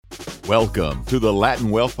Welcome to the Latin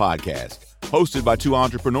Wealth Podcast, hosted by two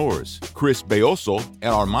entrepreneurs, Chris Beoso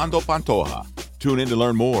and Armando Pantoja. Tune in to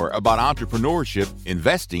learn more about entrepreneurship,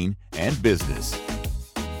 investing, and business.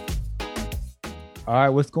 All right,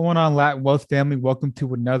 what's going on, Latin Wealth family? Welcome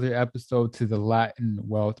to another episode to the Latin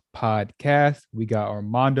Wealth Podcast. We got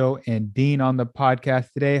Armando and Dean on the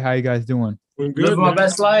podcast today. How you guys doing? Doing good, living my man.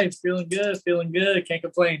 best life. Feeling good. Can't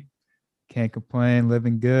complain. Can't complain,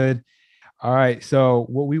 living good. All right, so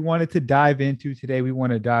what we wanted to dive into today, we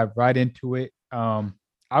want to dive right into it.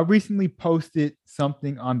 I recently posted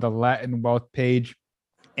something on the Latin Wealth page,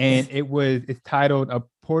 and it's titled "A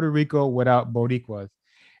Puerto Rico Without Boricuas,"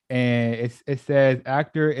 and it says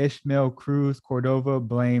actor Ishmael Cruz Cordova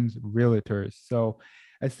blames realtors. So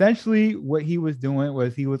essentially, what he was doing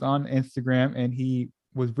was he was on Instagram and he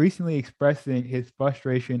was recently expressing his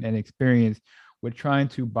frustration and experience with trying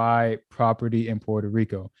to buy property in Puerto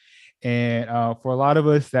Rico. And for a lot of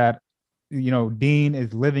us that, Dean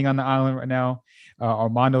is living on the island right now.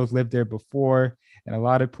 Armando's lived there before. And a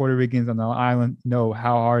lot of Puerto Ricans on the island know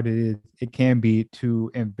how hard it can be to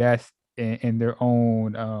invest in their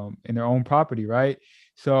own property, right?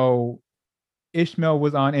 So Ishmael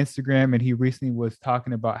was on Instagram and he recently was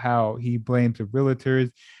talking about how he blames the realtors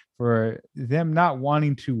for them not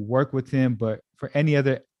wanting to work with him, but for any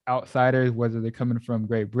other outsiders, whether they're coming from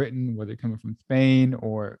Great Britain, whether they're coming from Spain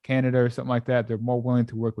or Canada or something like that, they're more willing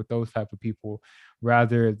to work with those type of people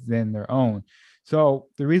rather than their own. So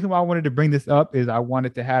the reason why I wanted to bring this up is I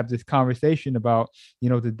wanted to have this conversation about,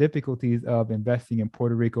 the difficulties of investing in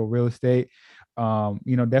Puerto Rico real estate.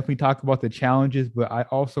 Definitely talk about the challenges, but I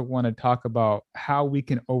also want to talk about how we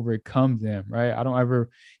can overcome them, right? I don't ever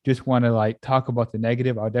just want to talk about the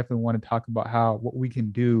negative. I definitely want to talk about what we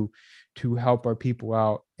can do to help our people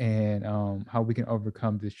out and how we can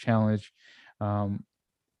overcome this challenge.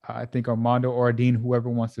 I think Armando or Dean, whoever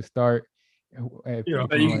wants to start. You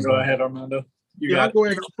can go ahead, Armando. I'll go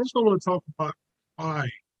ahead. First, I want to talk about why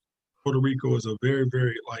Puerto Rico is a very,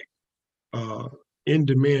 very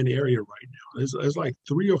in-demand area right now. There's like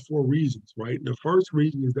 3 or 4 reasons, right? The first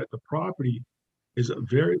reason is that the property is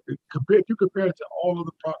if you compare it to all of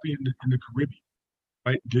the property in the Caribbean,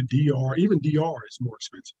 right? The DR, even DR is more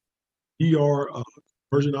expensive. DR,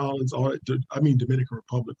 Virgin Islands, Dominican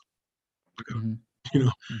Republic.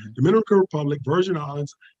 Dominican Republic, Virgin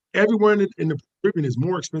Islands, everywhere in the Caribbean is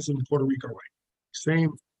more expensive than Puerto Rico, right?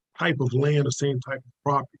 Same type of land or same type of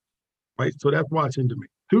property, right? So that's why it's in demand.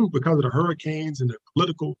 2, because of the hurricanes and the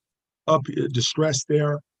political distress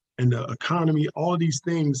there and the economy, all of these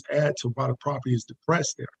things add to why the property is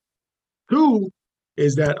depressed there. 2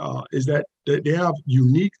 is that they have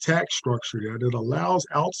unique tax structure there that allows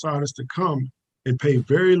outsiders to come and pay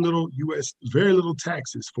very little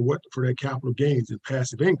taxes for their capital gains and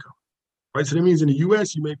passive income, right? So that means in the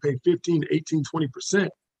U.S. you may pay 15, 18, 20%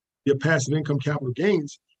 your passive income capital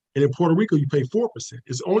gains, and in Puerto Rico you pay 4%.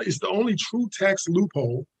 It's the only true tax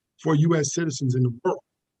loophole for U.S. citizens in the world,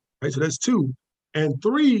 right? So that's 2, and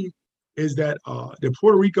 3 is that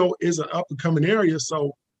Puerto Rico is an up and coming area,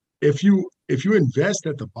 so if you invest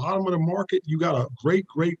at the bottom of the market, you got a great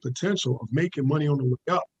potential of making money on the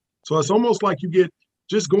way up. So it's almost like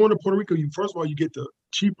just going to Puerto Rico, first of all, you get the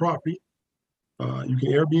cheap property. You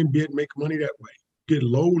can Airbnb it and make money that way. You get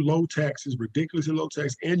low taxes, ridiculously low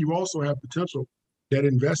tax, and you also have potential, that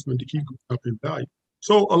investment to keep up in value.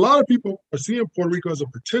 So a lot of people are seeing Puerto Rico as a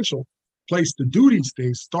potential place to do these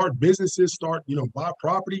things, start businesses, buy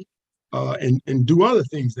property. And do other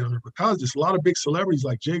things down there, because there's a lot of big celebrities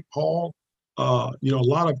like Jake Paul, a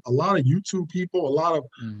lot of YouTube people, a lot of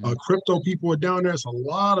crypto people are down there. It's a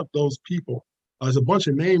lot of those people. There's a bunch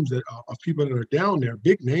of names of people that are down there,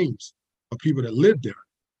 big names of people that live there,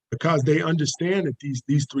 because they understand that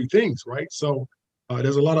these 3 things, right? So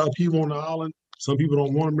there's a lot of upheaval on the island. Some people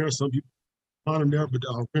don't want them there. Some people want them there, but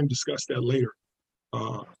we're going to discuss that later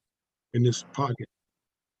in this podcast.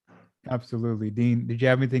 Absolutely. Dean, did you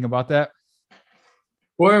have anything about that?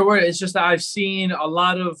 Word. It's just that I've seen a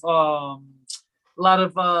lot of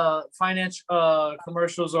financial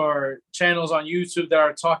commercials or channels on YouTube that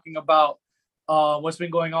are talking about what's been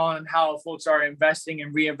going on and how folks are investing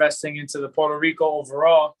and reinvesting into the Puerto Rico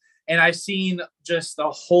overall. And I've seen just the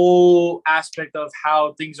whole aspect of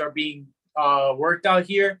how things are being worked out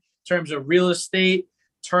here in terms of real estate,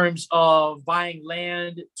 terms of buying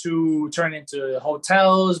land to turn into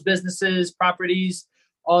hotels, businesses, properties,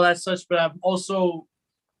 all that such. But I'm also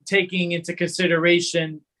taking into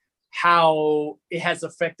consideration how it has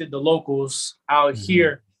affected the locals out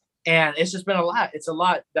here. And it's just been a lot. It's a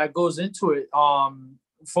lot that goes into it.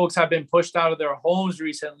 Folks have been pushed out of their homes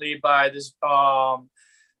recently by this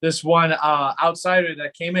this one outsider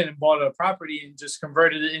that came in and bought a property and just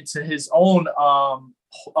converted it into his own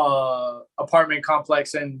apartment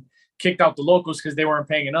complex and kicked out the locals because they weren't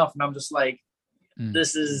paying enough. And I'm just like,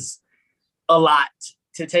 this is a lot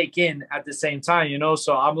to take in at the same time, you know?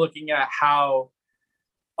 So I'm looking at how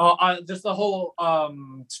just the whole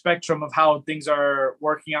spectrum of how things are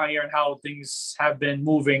working out here and how things have been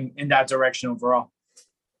moving in that direction overall.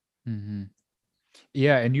 Mm-hmm.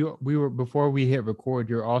 Yeah, and we were, before we hit record,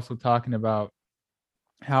 you're also talking about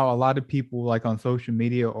how a lot of people, like on social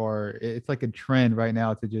media, or it's like a trend right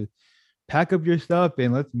now to just pack up your stuff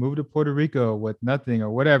and let's move to Puerto Rico with nothing or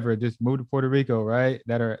whatever. Just move to Puerto Rico, right?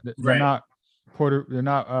 They're not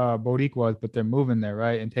Boricuas, but they're moving there,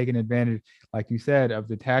 right? And taking advantage, like you said, of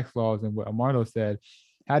the tax laws and what Amardo said.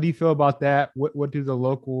 How do you feel about that? What do the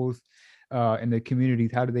locals and the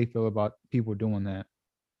communities, how do they feel about people doing that?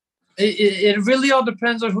 It really all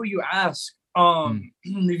depends on who you ask.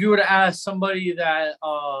 If you were to ask somebody that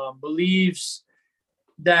believes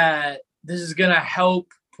that this is gonna help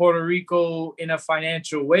Puerto Rico in a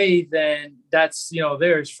financial way, then that's, you know,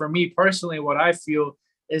 theirs. For me personally, what I feel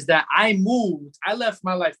is that I left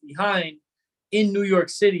my life behind in New York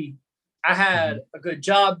City. I had a good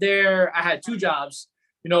job there. I had 2 jobs,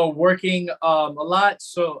 you know, working a lot.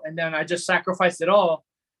 So, and then I just sacrificed it all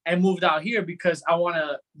and moved out here because I want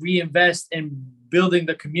to reinvest in building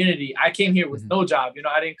the community. I came here with no job. You know,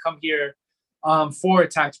 I didn't come here for a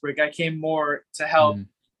tax break. I came more to help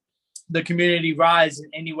the community rise in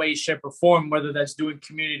any way, shape, or form, whether that's doing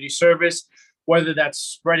community service, whether that's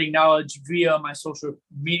spreading knowledge via my social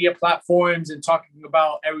media platforms and talking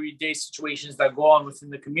about everyday situations that go on within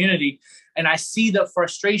the community. And I see the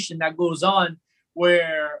frustration that goes on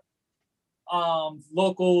where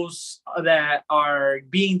locals that are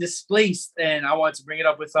being displaced. And I want to bring it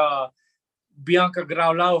up with Bianca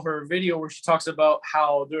Graulau, her video where she talks about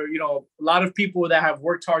how there, you know, a lot of people that have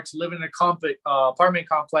worked hard to live in a apartment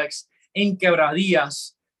complex in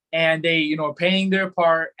Quebradillas, and they, you know, are paying their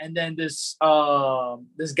part. And then this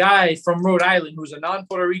guy from Rhode Island, who's a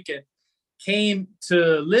non-Puerto Rican, came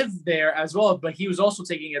to live there as well, but he was also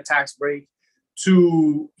taking a tax break.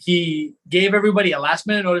 He gave everybody a last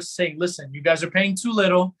minute notice saying, listen, you guys are paying too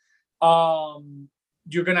little.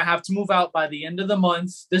 You're going to have to move out by the end of the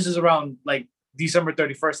month. This is around like December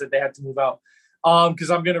 31st that they had to move out.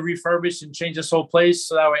 Because I'm going to refurbish and change this whole place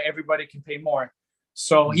so that way everybody can pay more.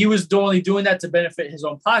 So he was only doing that to benefit his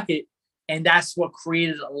own pocket. And that's what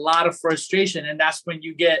created a lot of frustration. And that's when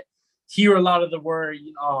you hear a lot of the word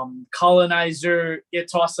colonizer get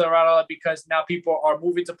tossed around a lot, because now people are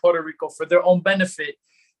moving to Puerto Rico for their own benefit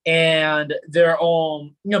and their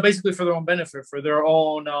own, you know, basically for their own benefit, for their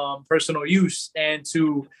own personal use. And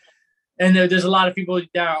there's a lot of people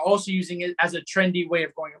that are also using it as a trendy way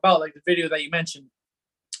of going about, like the video that you mentioned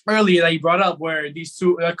earlier that you brought up, where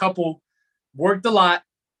a couple worked a lot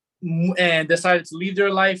and decided to leave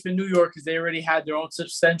their life in New York because they already had their own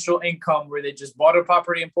substantial income, where they just bought a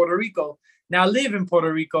property in Puerto Rico, now live in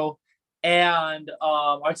Puerto Rico, and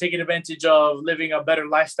are taking advantage of living a better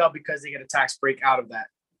lifestyle because they get a tax break out of that.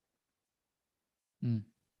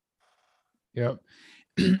 Yep.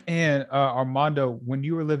 And Armando, when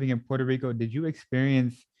you were living in Puerto Rico, did you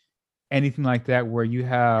experience anything like that where you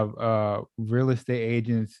have real estate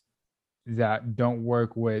agents that don't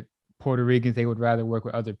work with Puerto Ricans, they would rather work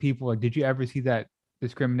with other people? Like, did you ever see that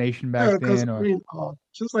discrimination back then? Or? I mean,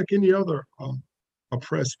 just like any other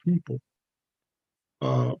oppressed people,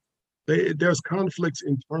 there's conflicts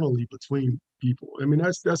internally between people. I mean,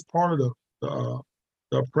 that's part of the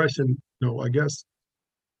oppression, you know, I guess,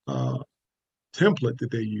 template that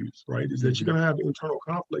they use, right? Is that you're going to have internal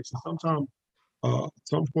conflicts, and sometimes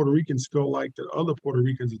some Puerto Ricans feel like that other Puerto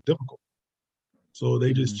Ricans are difficult, so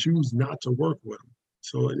they just choose not to work with them.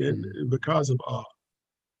 So, and because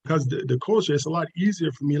the culture, it's a lot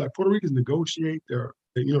easier for me. Like, Puerto Ricans negotiate. They're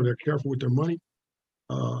careful with their money,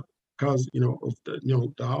 because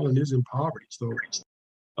the island is in poverty. So,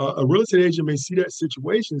 a real estate agent may see that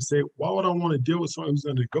situation and say, "Why would I want to deal with someone who's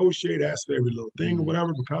going to negotiate, ask for every little thing or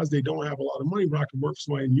whatever?" Because they don't have a lot of money. Where I can work for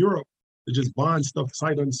somebody in Europe to just buying stuff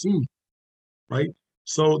sight unseen, right?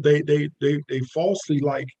 So they falsely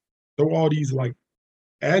like throw all these like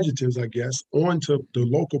adjectives, I guess, onto the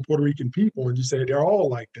local Puerto Rican people and just say they're all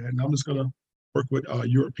like that. And I'm just going to work with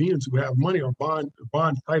Europeans who have money or bond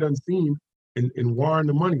sight unseen and wiring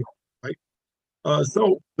the money off, right?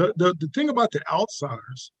 So the thing about the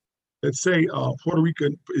outsiders that say Puerto Rico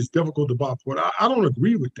is difficult to buy Puerto, I don't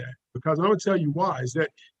agree with that, because I'm going to tell you why. Is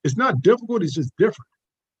that it's not difficult, it's just different.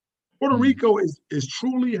 Puerto Rico is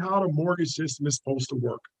truly how the mortgage system is supposed to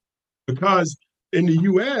work. Because in the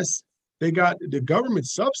U.S., the government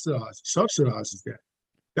subsidizes that.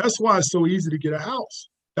 That's why it's so easy to get a house.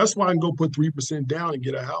 That's why I can go put 3% down and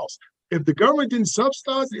get a house. If the government didn't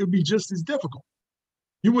subsidize it, it would be just as difficult.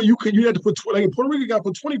 You had to put, like in Puerto Rico, you got to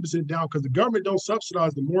put 20% down because the government don't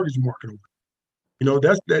subsidize the mortgage market.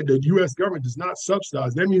 The U.S. government does not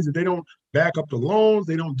subsidize. That means that they don't back up the loans.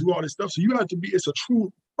 They don't do all this stuff. So you have to it's a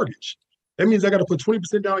true mortgage. That means I got to put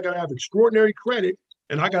 20% down. I got to have extraordinary credit,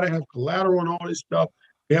 and I got to have collateral and all this stuff.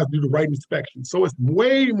 They have to do the right inspection. So it's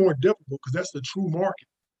way more difficult because that's the true market.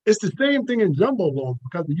 It's the same thing in jumbo loans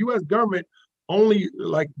because the U.S. government only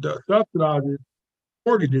subsidizes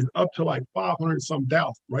mortgages up to like 500 some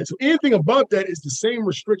thousand, right? So anything above that is the same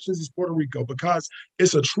restrictions as Puerto Rico because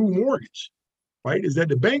it's a true mortgage, right? Is that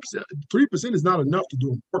the banks, 3% is not enough to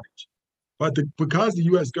do a mortgage. But because the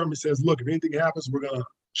U.S. government says, look, if anything happens, we're going to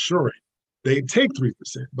insure it, they take 3%.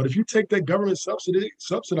 But if you take that government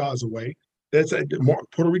subsidize away,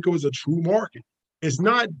 Puerto Rico is a true market. It's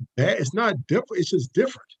not bad. It's not different. It's just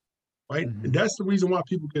different, right? Mm-hmm. And that's the reason why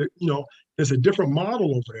people get, there's a different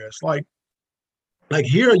model over there. It's like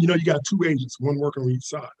here, you got two agents, one working on each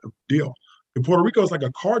side of the deal. In Puerto Rico, it's like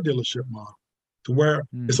a car dealership model to where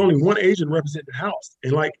it's only one agent representing the house.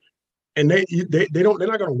 And they're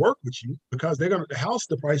not going to work with you because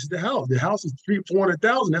the price is the house. The house is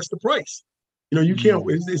 $400,000. That's the price. You can't,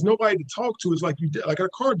 there's nobody to talk to. It's like like a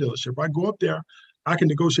car dealership. I go up there, I can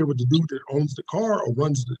negotiate with the dude that owns the car or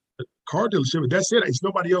runs the car dealership. But that's it. It's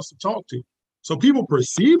nobody else to talk to. So people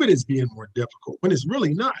perceive it as being more difficult when it's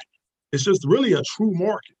really not. It's just really a true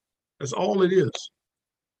market. That's all it is.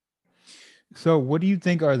 So what do you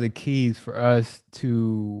think are the keys for us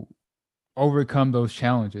to overcome those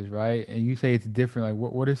challenges, right? And you say it's different.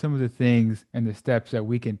 Like what are some of the things and the steps that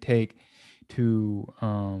we can take to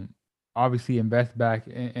obviously invest back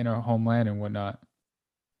in our homeland and whatnot?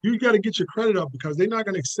 You got to get your credit up because they're not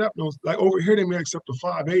going to accept those. Like over here, they may accept a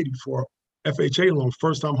 580 for FHA loan,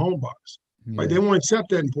 first-time home buyers. Yeah. Right? They won't accept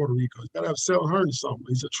that in Puerto Rico. You got to have 700 or something.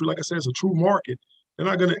 Like I said, it's a true market. They're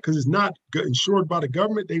not going to, because it's not insured by the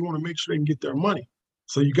government. They want to make sure they can get their money.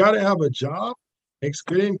 So you got to have a job, makes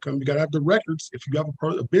good income. You got to have the records. If you have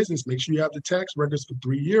a business, make sure you have the tax records for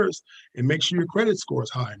 3 years and make sure your credit score is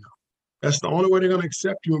high enough. That's the only way they're going to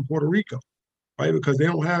accept you in Puerto Rico, right? Because they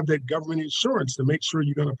don't have that government insurance to make sure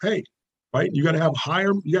you're going to pay, right? You got to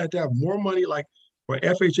have more money. Like for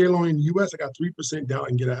FHA loan in the U.S., I got 3% down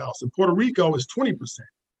and get a house. In Puerto Rico, it's 20%.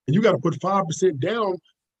 And you got to put 5% down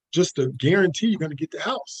just to guarantee you're going to get the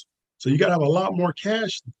house. So you got to have a lot more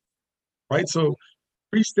cash, right? So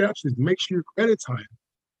 3 steps is make sure your credit's high.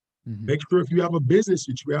 Mm-hmm. Make sure if you have a business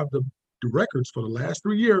that you have the records for the last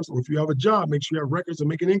 3 years, or if you have a job, make sure you have records of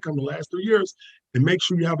making income the last 3 years, and make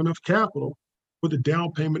sure you have enough capital for the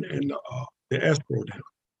down payment and the escrow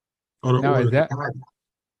down.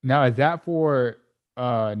 Now, is that for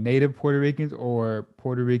native Puerto Ricans or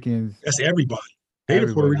Puerto Ricans? That's everybody.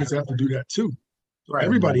 Native Puerto Ricans have to do that too. So right.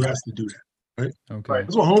 Everybody has to do that, right? Okay.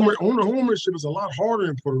 That's why homeownership is a lot harder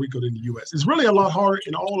in Puerto Rico than the U.S. It's really a lot harder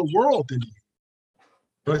in all the world than the U.S.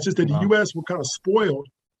 But it's just that the U.S. were kind of spoiled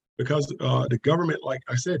because the government, like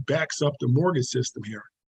I said, backs up the mortgage system here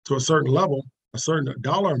to a certain level, a certain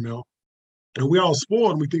dollar amount. And we all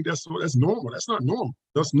spoiled and we think that's normal. That's not normal.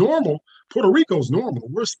 That's normal. Puerto Rico's normal.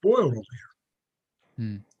 We're spoiled over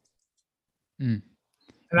here.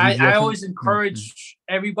 And I always encourage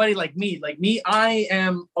everybody like me, I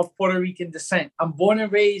am of Puerto Rican descent. I'm born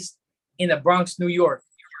and raised in the Bronx, New York.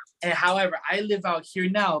 And however, I live out here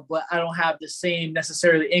now, but I don't have the same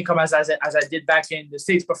necessarily income as I did back in the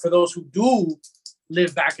States. But for those who do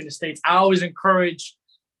live back in the States, I always encourage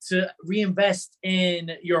to reinvest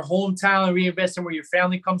in your hometown, reinvest in where your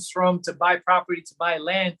family comes from, to buy property, to buy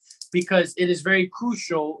land, because it is very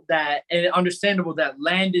crucial that, and understandable that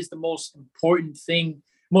land is the most important thing,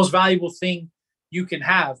 most valuable thing you can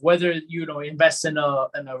have, whether invest in a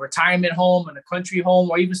retirement home, in a country home,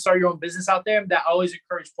 or even start your own business out there. That I always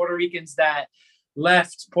encourage Puerto Ricans that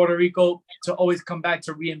left Puerto Rico to always come back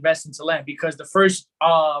to reinvest into land, because the first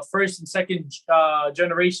and second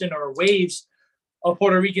generation or waves of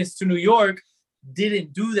Puerto Ricans to New York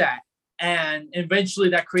didn't do that. And eventually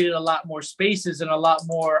that created a lot more spaces and a lot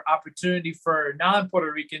more opportunity for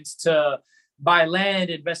non-Puerto Ricans to buy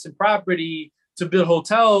land, invest in property, to build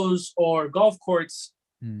hotels or golf courts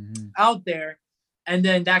out there. And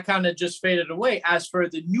then that kind of just faded away. As for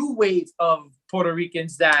the new wave of Puerto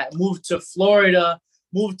Ricans that moved to Florida,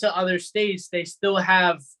 moved to other states, they still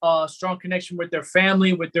have a strong connection with their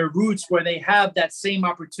family, with their roots, where they have that same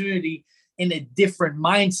opportunity in a different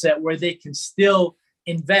mindset where they can still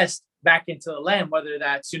invest back into the land, whether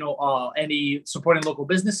that's, any supporting local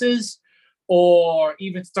businesses or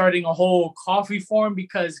even starting a whole coffee farm,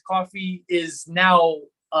 because coffee is now,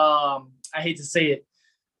 I hate to say it,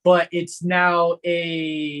 but it's now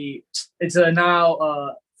a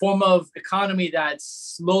form of economy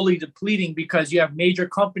that's slowly depleting, because you have major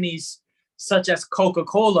companies such as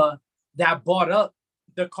Coca-Cola that bought up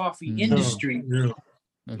the coffee industry. Yeah.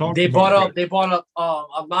 They bought up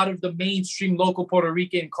a lot of the mainstream local Puerto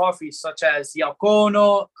Rican coffees, such as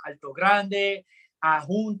Yaucono, Alto Grande,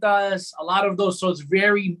 Juntas, a lot of those. So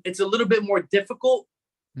it's a little bit more difficult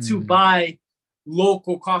to buy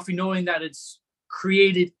local coffee, knowing that it's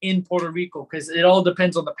created in Puerto Rico, because it all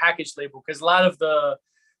depends on the package label. Because a lot of the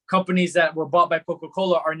companies that were bought by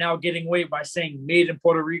Coca-Cola are now getting away by saying made in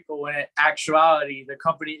Puerto Rico, when in actuality the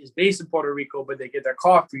company is based in Puerto Rico, but they get their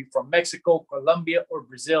coffee from Mexico, Colombia, or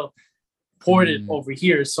Brazil, ported over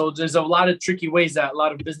here. So there's a lot of tricky ways that a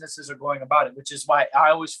lot of businesses are going about it, which is why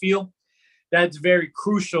I always feel that's very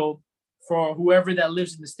crucial for whoever that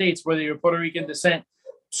lives in the States, whether you're Puerto Rican descent,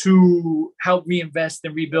 to help reinvest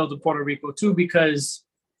and rebuild in Puerto Rico too. Because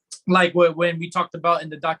like when we talked about in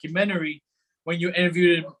the documentary, when you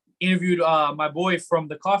interviewed my boy from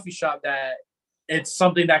the coffee shop, that it's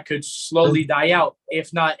something that could slowly die out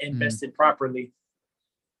if not invested properly.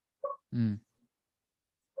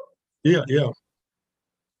 Yeah,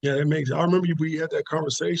 that makes. I remember we had that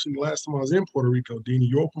conversation last time I was in Puerto Rico, Dini.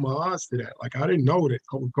 You opened my eyes to that. Like, I didn't know that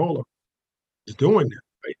Coca-Cola is doing that.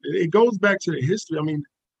 Right? It goes back to the history. I mean,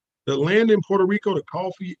 the land in Puerto Rico, the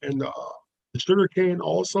coffee and the sugar cane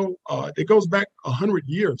also, it goes back 100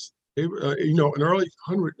 years. In the early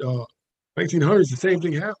 1900s, the same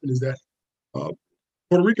thing happened, is that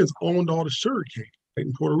Puerto Ricans owned all the sugar cane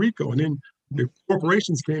in Puerto Rico. And then the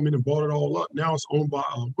corporations came in and bought it all up. Now it's owned by,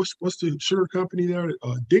 what's the sugar company there?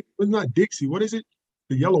 Not Dixie. What is it?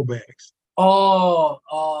 The Yellow Bags. All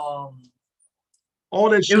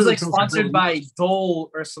that sugar. It was like sponsored by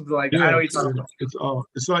Dole or something like that. I know what you're talking about.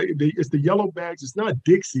 It's the Yellow Bags. It's not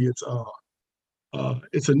Dixie.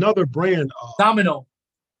 It's another brand. Domino,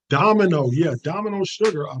 yeah, Domino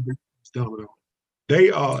Sugar. I believe it's Domino.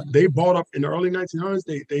 They bought up in the early 1900s.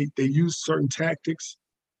 They used certain tactics,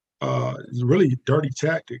 really dirty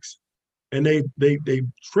tactics, and they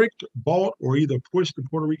tricked, bought, or either pushed the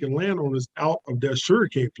Puerto Rican landowners out of their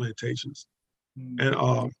sugarcane plantations,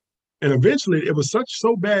 and eventually it was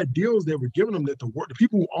so bad deals they were giving them that the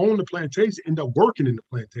people who owned the plantations ended up working in the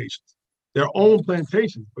plantations, their own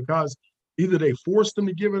plantations, because either they forced them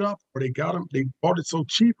to give it up, or they bought it so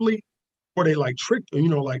cheaply, or they like tricked them,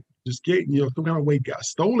 like just some kind of way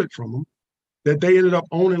stole it from them, that they ended up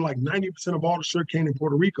owning like 90% of all the sugarcane in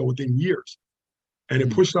Puerto Rico within years. And it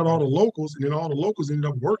pushed out all the locals, and then all the locals ended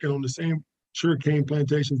up working on the same sugarcane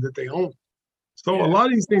plantations that they own. So a lot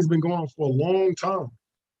of these things have been going on for a long time.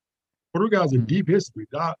 Puerto Rico has a deep history.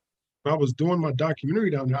 When I was doing my documentary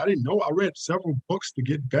down there, I didn't know. I read several books to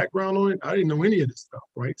get background on it. I didn't know any of this stuff,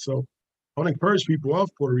 right? So I want to encourage people of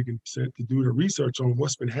Puerto Rican descent to do the research on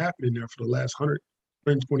what's been happening there for the last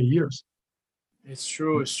 120 years. It's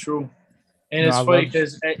true. And it's funny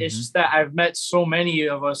because it's just that I've met so many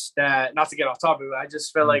of us that, not to get off topic, but I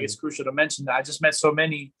just feel like it's crucial to mention that I just met so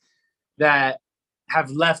many that have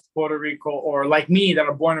left Puerto Rico, or like me, that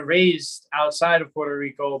are born and raised outside of Puerto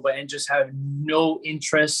Rico, and just have no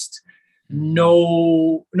interest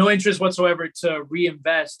whatsoever to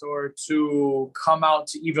reinvest or to come out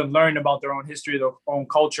to even learn about their own history, their own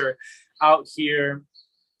culture out here.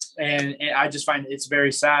 And I just find it's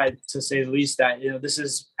very sad, to say the least, that this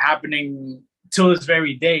is happening till this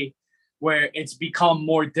very day, where it's become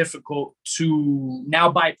more difficult to now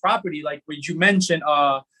buy property, like what you mentioned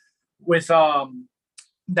with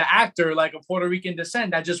the actor, like a Puerto Rican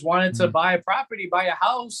descent, that just wanted to buy a property, buy a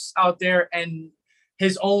house out there, and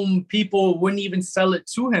his own people wouldn't even sell it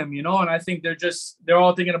to him, And I think they're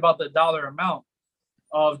all thinking about the dollar amount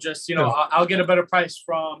of just, I'll get a better price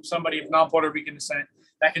from somebody of non-Puerto Rican descent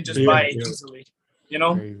that can just buy it easily,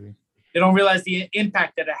 Crazy. They don't realize the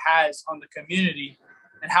impact that it has on the community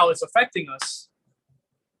and how it's affecting us.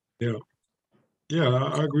 Yeah,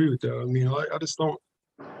 I agree with that. I mean, I just don't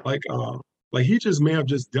like he just may have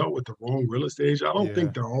just dealt with the wrong real estate agent. I don't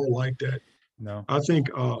think they're all like that. No, I think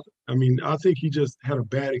I think he just had a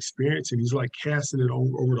bad experience, and he's like casting it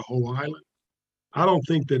over the whole island. I don't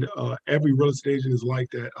think that every real estate agent is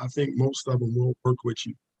like that. I think most of them won't work with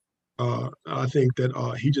you. I think that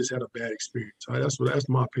he just had a bad experience. Right? That's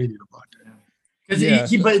my opinion about that.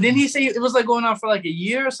 But didn't he say it was like going on for like a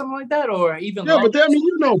year or something like that, or even longer? But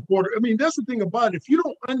Puerto. I mean, that's the thing about it. If you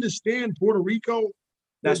don't understand Puerto Rico,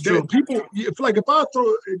 that's true. People, if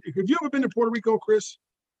you ever been to Puerto Rico, Chris?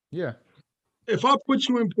 Yeah. if I put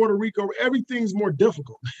you in Puerto Rico, everything's more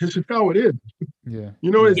difficult. It's just how it is. Yeah.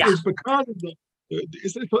 It's because of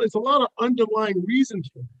it's a lot of underlying reasons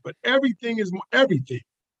for it, but everything is everything.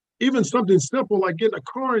 Even something simple like getting a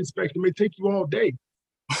car inspection may take you all day.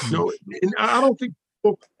 And I don't think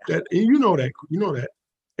that, and you know that,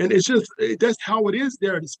 and it's just that's how it is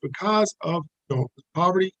there. It's because of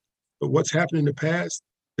poverty, but what's happened in the past.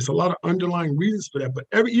 It's a lot of underlying reasons for that. But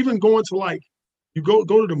even going to like you go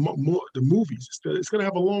to the movies, it's going to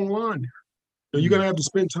have a long line there. You're going to have to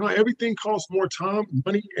spend time. Everything costs more time,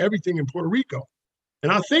 money, everything in Puerto Rico.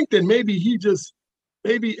 And I think that maybe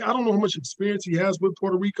I don't know how much experience he has with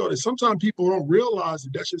Puerto Rico. And sometimes people don't realize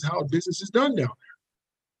that that's just how business is done down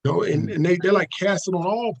there. And they're like casting on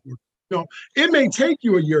all Puerto. It may take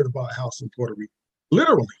you a year to buy a house in Puerto Rico,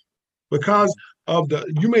 literally, because of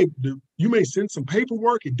you may send some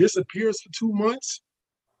paperwork, it disappears for 2 months.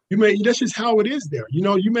 That's just how it is there.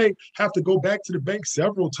 You may have to go back to the bank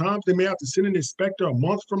several times. They may have to send an inspector a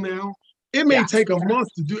month from now. It may take a month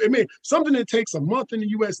to do. Something that takes a month in the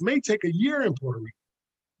U.S. may take a year in Puerto Rico.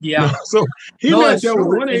 Yeah. So it's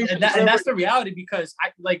true. And that's the reality, because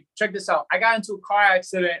check this out. I got into a car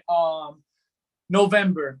accident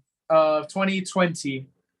November of 2020,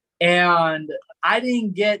 and I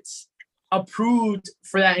didn't get approved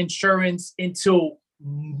for that insurance until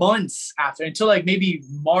months after, until like maybe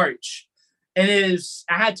March. I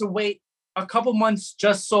had to wait a couple months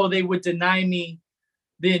just so they would deny me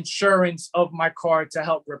the insurance of my car to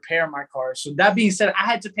help repair my car. So that being said, I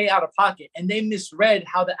had to pay out of pocket, and they misread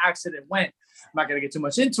how the accident went. I'm not going to get too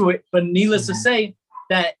much into it, but needless to say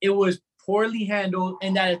that it was poorly handled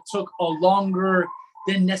and that it took a longer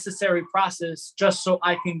than necessary process just so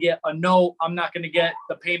I can get a no, I'm not going to get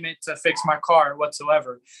the payment to fix my car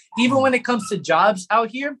whatsoever. Even when it comes to jobs out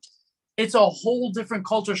here, it's a whole different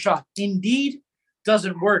culture shock. Indeed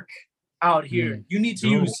doesn't work out here. You need to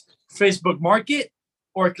use Facebook Market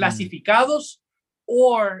or clasificados,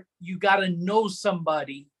 or you got to know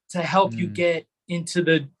somebody to help you get into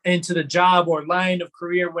the job or line of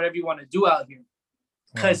career, whatever you want to do out here.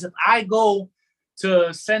 Because if I go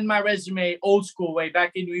to send my resume old school way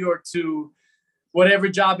back in New York to whatever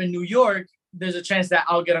job in New York, there's a chance that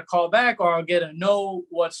I'll get a call back or I'll get a no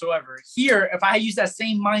whatsoever. Here, if I use that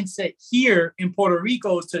same mindset here in Puerto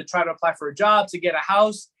Rico to try to apply for a job, to get a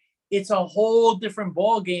house, it's a whole different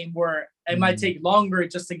ball game where it might take longer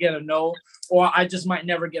just to get a no, or I just might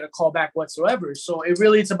never get a call back whatsoever. So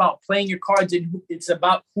it's about playing your cards, and it's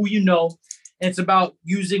about who you know. And it's about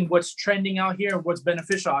using what's trending out here and what's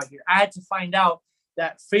beneficial out here. I had to find out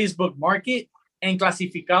that Facebook Market and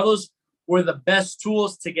clasificados were the best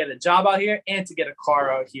tools to get a job out here and to get a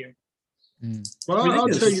car out here. Well, I'll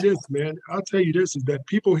tell you this, man. I'll tell you this, is that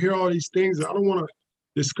people hear all these things. I don't want to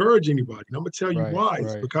discourage anybody. And I'm going to tell you why.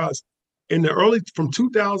 It's because from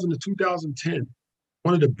 2000 to 2010,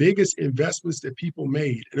 one of the biggest investments that people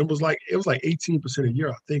made, and it was like 18% a year,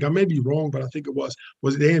 I think. I may be wrong, but I think it was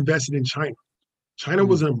they invested in China. China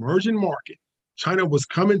was an emerging market. China was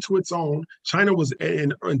coming to its own. China was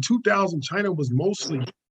in 2000. China was mostly in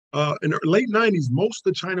the late 90s. Most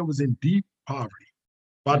of China was in deep poverty.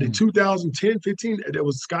 By the 2010, 15, there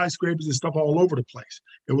was skyscrapers and stuff all over the place.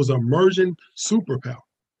 It was an emerging superpower.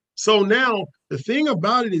 So now the thing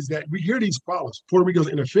about it is that we hear these problems. Puerto Rico's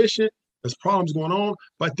inefficient. There's problems going on,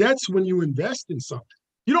 but that's when you invest in something.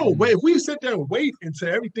 You don't wait. If we sit there and wait until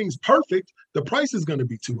everything's perfect, the price is going to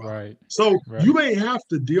be too high. So you may have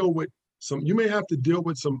to deal with some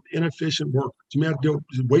inefficient workers. You may have to deal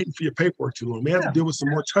with waiting for your paperwork too long. You may have to deal with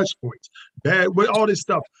some more touch points, with all this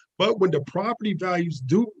stuff. But when the property values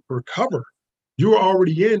do recover, you're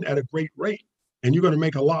already in at a great rate, and you're going to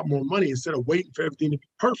make a lot more money instead of waiting for everything to be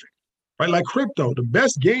perfect. Right? Like crypto, the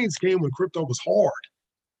best gains came when crypto was hard,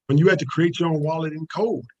 when you had to create your own wallet and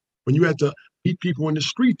code, when you had to meet people in the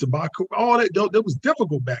street to buy all that was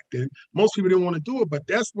difficult back then. Most people didn't want to do it, but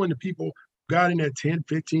that's when the people got in at $10,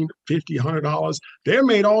 $15, $50, $100. They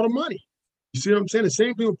made all the money. You see what I'm saying? The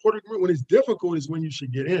same thing with Puerto Rico. When it's difficult is when you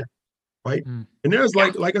should get in, right? And there's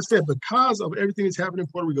like I said, because of everything that's happening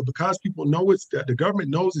in Puerto Rico, because people know that the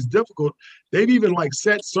government knows it's difficult, they've even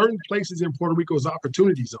set certain places in Puerto Rico as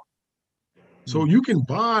opportunity zones. So you can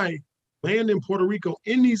buy land in Puerto Rico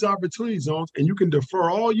in these opportunity zones, and you can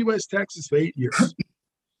defer all U.S. taxes for 8 years.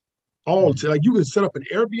 You can set up an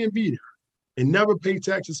Airbnb there and never pay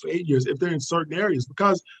taxes for 8 years if they're in certain areas,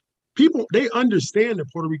 because people, they understand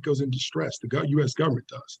that Puerto Rico's in distress. The U.S. government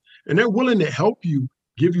does, and they're willing to help you,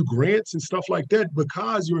 give you grants and stuff like that,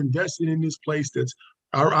 because you're investing in this place that's,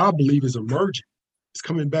 I believe, is emerging. It's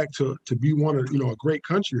coming back to be one of a great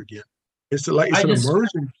country again. It's an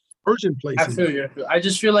emerging. urgent place. I feel you. I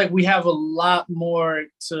just feel like we have a lot more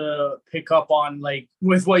to pick up on, like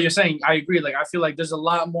with what you're saying. I agree. Like, I feel like there's a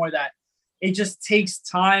lot more that it just takes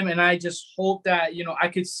time. And I just hope that, I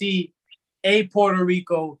could see a Puerto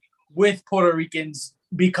Rico with Puerto Ricans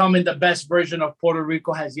becoming the best version of Puerto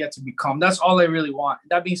Rico has yet to become. That's all I really want.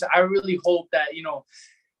 That being said, I really hope that,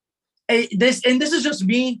 this is just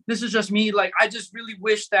me. This is just me. Like, I just really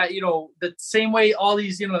wish that, the same way all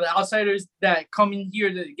these, the outsiders that come in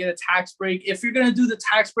here to get a tax break, if you're going to do the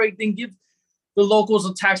tax break, then give the locals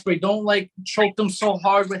a tax break. Don't like choke them so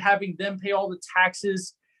hard with having them pay all the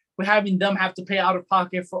taxes, with having them have to pay out of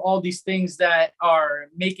pocket for all these things that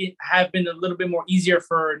have been a little bit more easier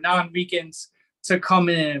for non-Ricans to come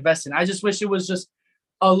in and invest in. I just wish it was just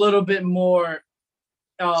a little bit more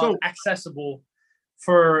accessible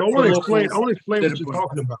for. I want to explain what you're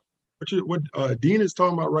talking about. What Dean is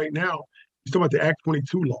talking about right now. He's talking about the Act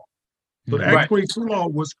 22 law. So the Act 22 law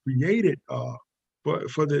was created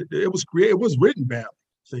it was written badly.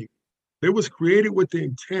 I think it was created with the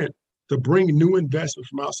intent to bring new investment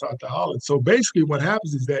from outside the Holland. So basically, what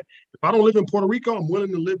happens is that if I don't live in Puerto Rico, I'm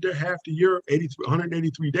willing to live there half the year,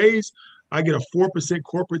 183 days. I get a 4%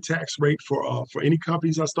 corporate tax rate for any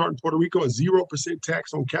companies I start in Puerto Rico, a 0%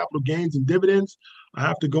 tax on capital gains and dividends. I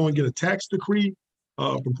have to go and get a tax decree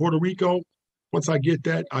from Puerto Rico. Once I get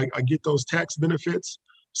that, I get those tax benefits.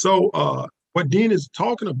 So what Dean is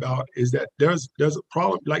talking about is that there's a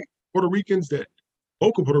problem. Like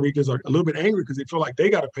local Puerto Ricans are a little bit angry because they feel like they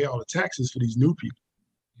got to pay all the taxes for these new people.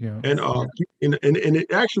 Yeah. And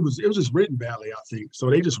it actually was just written badly, I think. So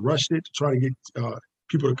they just rushed it to try to get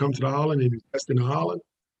people to come to the Holland and invest in the Holland.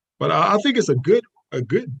 But I think it's a good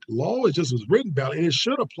law. It just was written badly, and it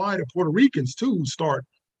should apply to Puerto Ricans too who start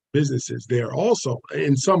businesses there also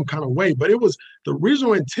in some kind of way. But it was the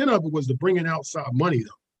original intent of it was to bring in outside money though.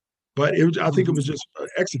 But I think it was just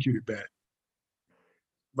executed bad.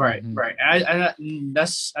 Right. I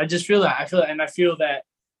just feel that. I feel that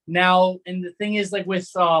now. And the thing is, like with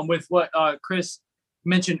what Chris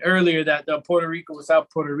mentioned earlier, that the Puerto Rico without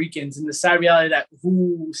Puerto Ricans, and the sad reality that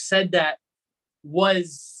who said that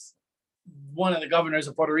was one of the governors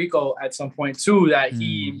of Puerto Rico at some point too. That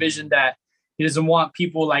he envisioned that he doesn't want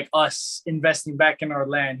people like us investing back in our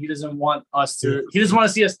land. He doesn't want us to. He doesn't want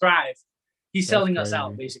to see us thrive. He's selling us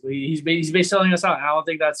out, basically. He's basically selling us out. And I don't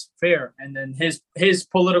think that's fair. And then his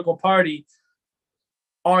political party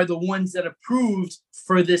are the ones that approved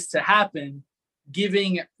for this to happen,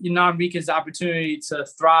 giving non-Ricans the opportunity to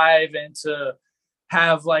thrive and to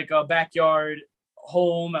have like a backyard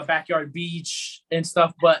home, a backyard beach and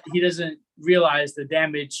stuff. But he doesn't realize the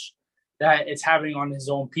damage that it's having on his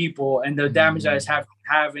own people and the damage that it's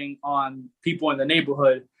having on people in the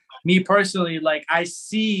neighborhood. Me personally, like I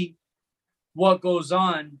see what goes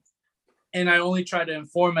on and I only try to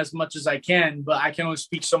inform as much as I can, but I can only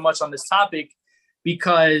speak so much on this topic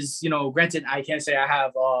because, granted, I can't say I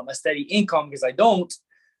have a steady income because I don't,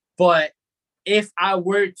 but if I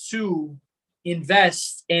were to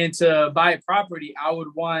invest and to buy a property, I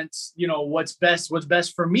would want, what's best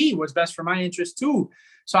for me, what's best for my interest too.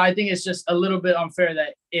 So I think it's just a little bit unfair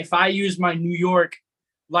that if I use my New York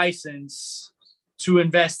license to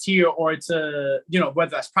invest here or to,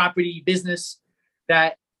 whether that's property, business,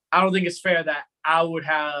 that I don't think it's fair that I would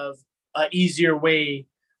have an easier way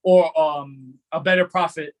or a better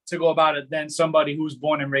profit to go about it than somebody who's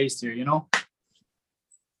born and raised here,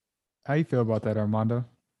 How you feel about that, Armando?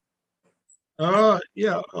 So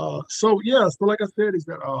like I said, is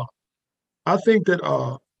that I think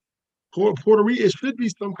that Puerto Rico, it should be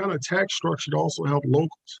some kind of tax structure to also help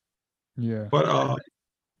locals. Yeah. But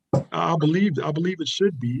I believe it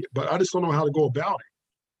should be, but I just don't know how to go about it.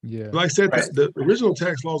 Yeah. Like I said, the original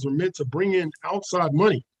tax laws were meant to bring in outside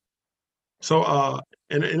money. So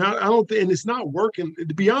and I don't think, and it's not working.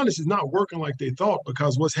 To be honest, it's not working like they thought,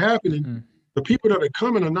 because what's happening, the people that are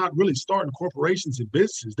coming are not really starting corporations and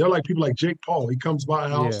businesses. They're like people like Jake Paul. He comes by a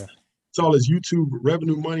house, it's all his YouTube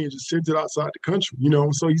revenue money and just sends it outside the country,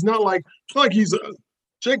 So he's not like, he's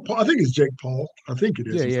Jake Paul. I think it's Jake Paul. I think it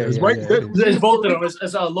is. It's right. It's both of them.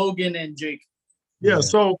 It's Logan and Jake. Yeah.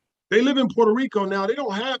 So they live in Puerto Rico now. They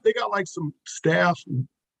got like some staff and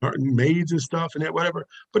maids and stuff and that, whatever.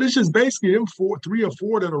 But it's just basically them 3 or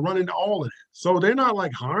 4 that are running all of it. So they're not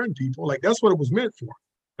like hiring people. Like that's what it was meant for.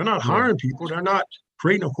 They're not hiring people. They're not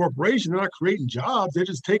creating a corporation. They're not creating jobs. They're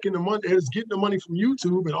just taking the money. They're just getting the money from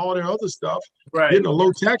YouTube and all their other stuff, getting a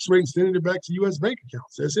low tax rate and sending it back to U.S. bank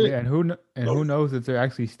accounts. That's it. Yeah, and who knows if they're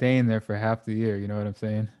actually staying there for half the year? You know what I'm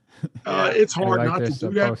saying? It's hard not to do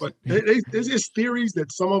that, but it's theories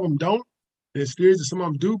that some of them don't. And it's serious that some of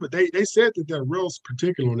them do, but they said that they're real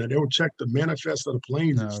particular on that. They will check the manifest of the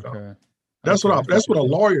planes and stuff. Okay. That's Okay. that's what a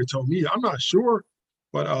lawyer told me. I'm not sure,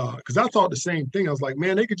 but because I thought the same thing. I was like,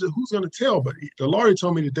 man, they could just, who's gonna tell? But the lawyer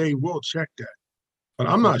told me that they will check that. But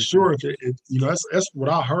I'm not sure if that's what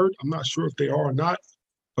I heard. I'm not sure if they are or not.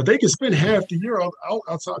 But they can spend half the year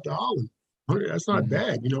outside the island. That's not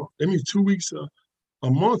bad, That means 2 weeks a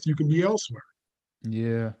month you can be elsewhere.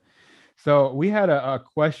 Yeah. So we had a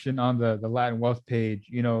question on the Latin Wealth page.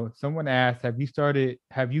 Someone asked, have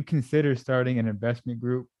you considered starting an investment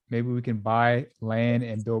group? Maybe we can buy land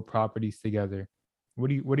and build properties together. What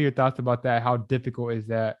are your thoughts about that? How difficult is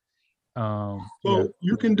that?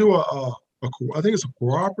 You can do I think it's a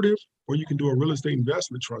cooperative, or you can do a real estate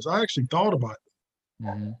investment trust. I actually thought about it.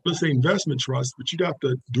 Real estate investment trust, but you'd have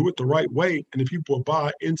to do it the right way. And if people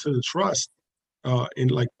buy into the trust in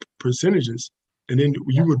like percentages, and then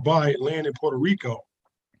you would buy land in Puerto Rico,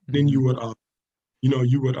 then you would all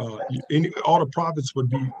the profits would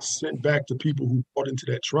be sent back to people who bought into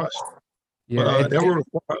that trust. Yeah, that would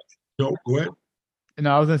require. No, go ahead. And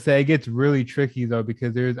I was gonna say it gets really tricky though,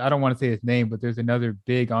 because I don't want to say his name, but there's another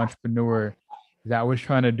big entrepreneur that was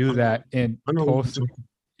trying to do that in Tulsa.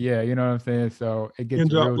 Yeah, you know what I'm saying? So it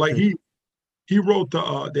gets real like tricky. he wrote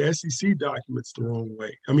the SEC documents the wrong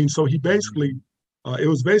way. I mean, so he basically it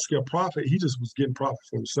was basically a profit. He just was getting profit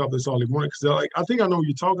for himself. That's all he wanted. Because I think I know what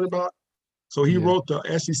you're talking about. So he wrote the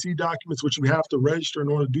SEC documents, which you have to register in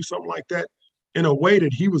order to do something like that, in a way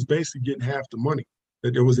that he was basically getting half the money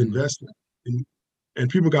that there was investment. And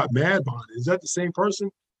people got mad behind it. Is that the same person?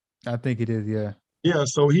 I think it is, yeah. Yeah,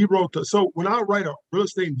 so he wrote so when I write a real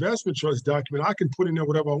estate investment trust document, I can put in there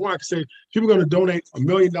whatever I want. I can say, people are going to donate $1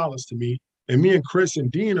 million to me, and me and Chris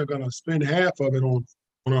and Dean are going to spend half of it on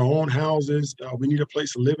our own houses. We need a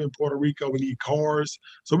place to live in Puerto Rico. We need cars.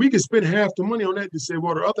 So we can spend half the money on that to say,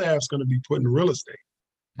 well, the other half's going to be put in real estate,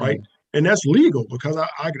 right? And that's legal because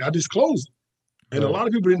I disclosed it. And a lot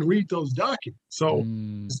of people didn't read those documents. So,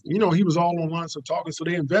 he was all online, so talking. So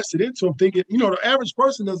they invested into him thinking, the average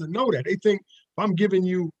person doesn't know that. They think, if I'm giving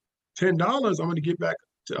you $10, I'm going to get back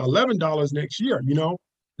to $11 next year. He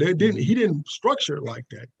didn't structure it like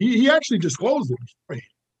that. He actually disclosed it.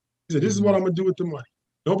 He said, this is what I'm going to do with the money.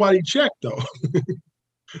 Nobody checked, though.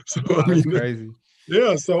 So, that's crazy.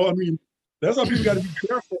 Yeah. So, that's how people got to be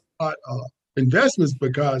careful about investments,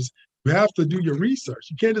 because you have to do your research.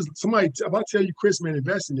 You can't just if I tell you, Chris, man,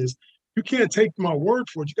 invest in this, you can't take my word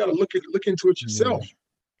for it. You got to look into it yourself,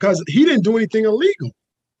 because he didn't do anything illegal.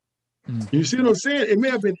 You see what I'm saying? It may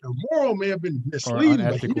have been immoral, may have been misleading,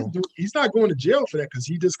 but he's not going to jail for that, because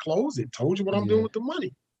he disclosed it, told you what I'm doing with the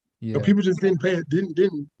money. Yeah. People just didn't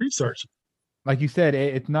research it. Like you said,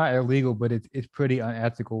 it's not illegal, but it's pretty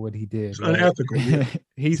unethical what he did. It's unethical. Yeah.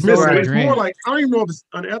 It's more like, I don't even know if it's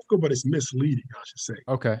unethical, but it's misleading, I should say.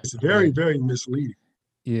 Okay. It's very, very misleading.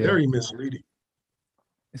 Yeah. Very misleading.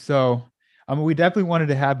 So, we definitely wanted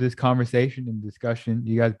to have this conversation and discussion.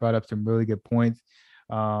 You guys brought up some really good points.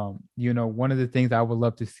 One of the things I would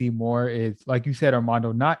love to see more is, like you said,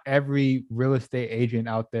 Armando, not every real estate agent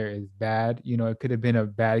out there is bad. It could have been a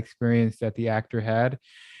bad experience that the actor had.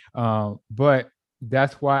 But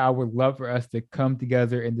that's why I would love for us to come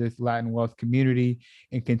together in this Latin Wealth community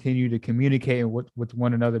and continue to communicate with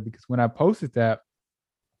one another. Because when I posted that,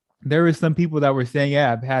 there were some people that were saying,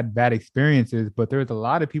 yeah, I've had bad experiences, but there's a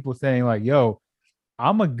lot of people saying like, yo,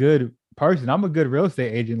 I'm a good person. I'm a good real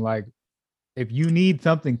estate agent. Like, if you need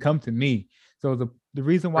something, come to me. So the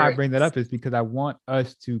reason why I bring that up is because I want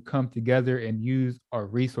us to come together and use our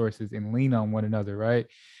resources and lean on one another, right?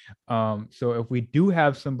 So if we do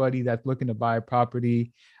have somebody that's looking to buy a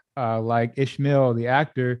property, like Ishmael, the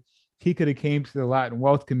actor, he could have came to the Latin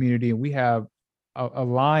Wealth community, and we have a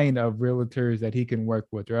line of realtors that he can work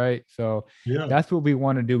with, right? So that's what we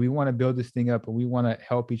want to do. We want to build this thing up, and we want to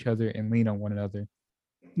help each other and lean on one another.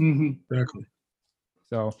 Exactly.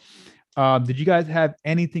 So did you guys have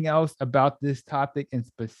anything else about this topic in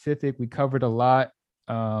specific? We covered a lot.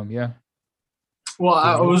 Yeah. Well,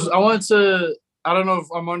 I wanted to, I don't know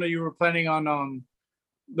if Armando, you were planning on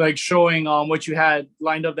like showing what you had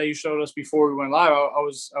lined up that you showed us before we went live. I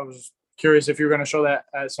was curious if you were going to show that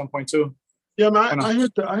at some point too. Yeah, man, I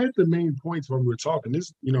hit the main points when we were talking.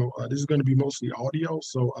 This, this is going to be mostly audio,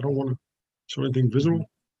 so I don't want to show anything visual.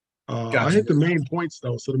 Gotcha. I hit the main points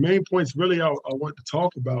though. So the main points really I wanted to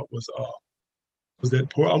talk about was that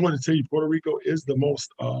I wanted to tell you Puerto Rico is the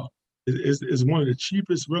most is one of the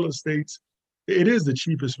cheapest real estates. It is the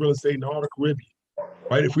cheapest real estate in all the Caribbean,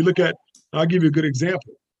 right? If we look at, I'll give you a good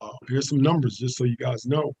example. Here's some numbers just so you guys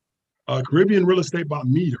know. Caribbean real estate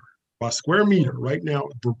by square meter right now,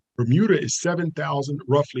 Bermuda is $7,000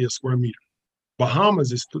 roughly a square meter.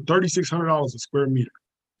 Bahamas is $3,600 a square meter.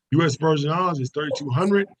 U.S. Virgin Islands is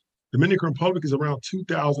 $3,200. Dominican Republic is around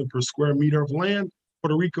 $2,000 per square meter of land.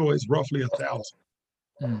 Puerto Rico is roughly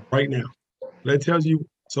 $1,000 right now. That tells you,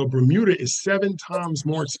 so Bermuda is 7 times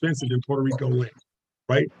more expensive than Puerto Rico land,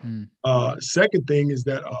 right? Second thing is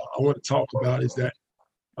that I want to talk about is that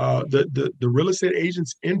the real estate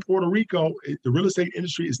agents in Puerto Rico, the real estate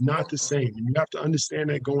industry is not the same. And you have to understand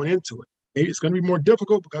that going into it. It's going to be more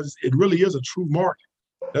difficult because it really is a true market.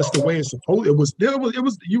 That's the way it's supposed. It was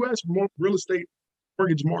the U.S. real estate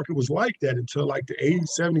mortgage market was like that until like the 80s,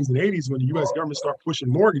 70s, and 80s when the U.S. government started pushing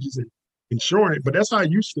mortgages and insuring it. But that's how it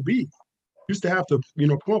used to be. Used to have to,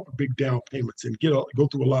 come up with big down payments and go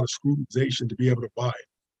through a lot of scrutinization to be able to buy it,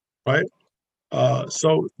 right?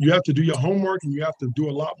 So you have to do your homework and you have to do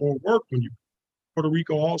a lot more work when you. Puerto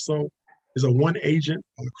Rico also is a one agent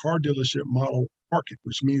or the car dealership model market,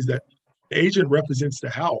 which means that the agent represents the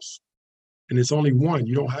house. And it's only one.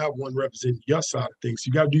 You don't have one representing your side of things.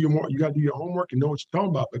 You got to do your homework and know what you're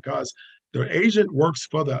talking about because the agent works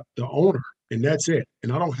for the owner, and that's it.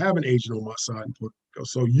 And I don't have an agent on my side in Puerto Rico.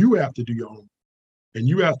 So you have to do your homework. And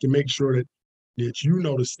you have to make sure that you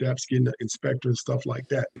know the steps, getting the inspector and stuff like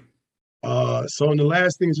that. So and the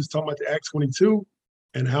last thing is just talking about the Act 22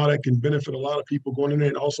 and how that can benefit a lot of people going in there,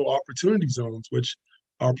 and also opportunity zones, which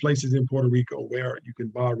are places in Puerto Rico where you can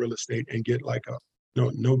buy real estate and get like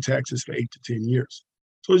no taxes for 8 to 10 years.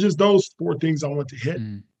 So it's just those 4 things I want to hit.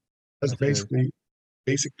 That's basically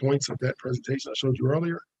basic points of that presentation I showed you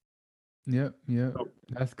earlier. Yep.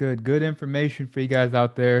 That's good. Good information for you guys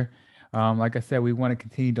out there. Like I said, we want to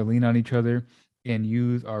continue to lean on each other and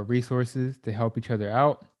use our resources to help each other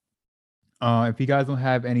out. If you guys don't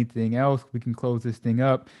have anything else, we can close this thing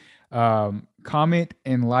up. Comment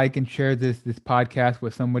and like and share this podcast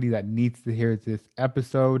with somebody that needs to hear this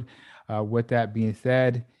episode. With that being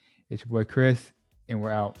said, it's your boy Chris, and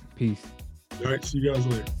we're out. Peace. All right, see you guys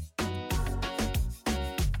later.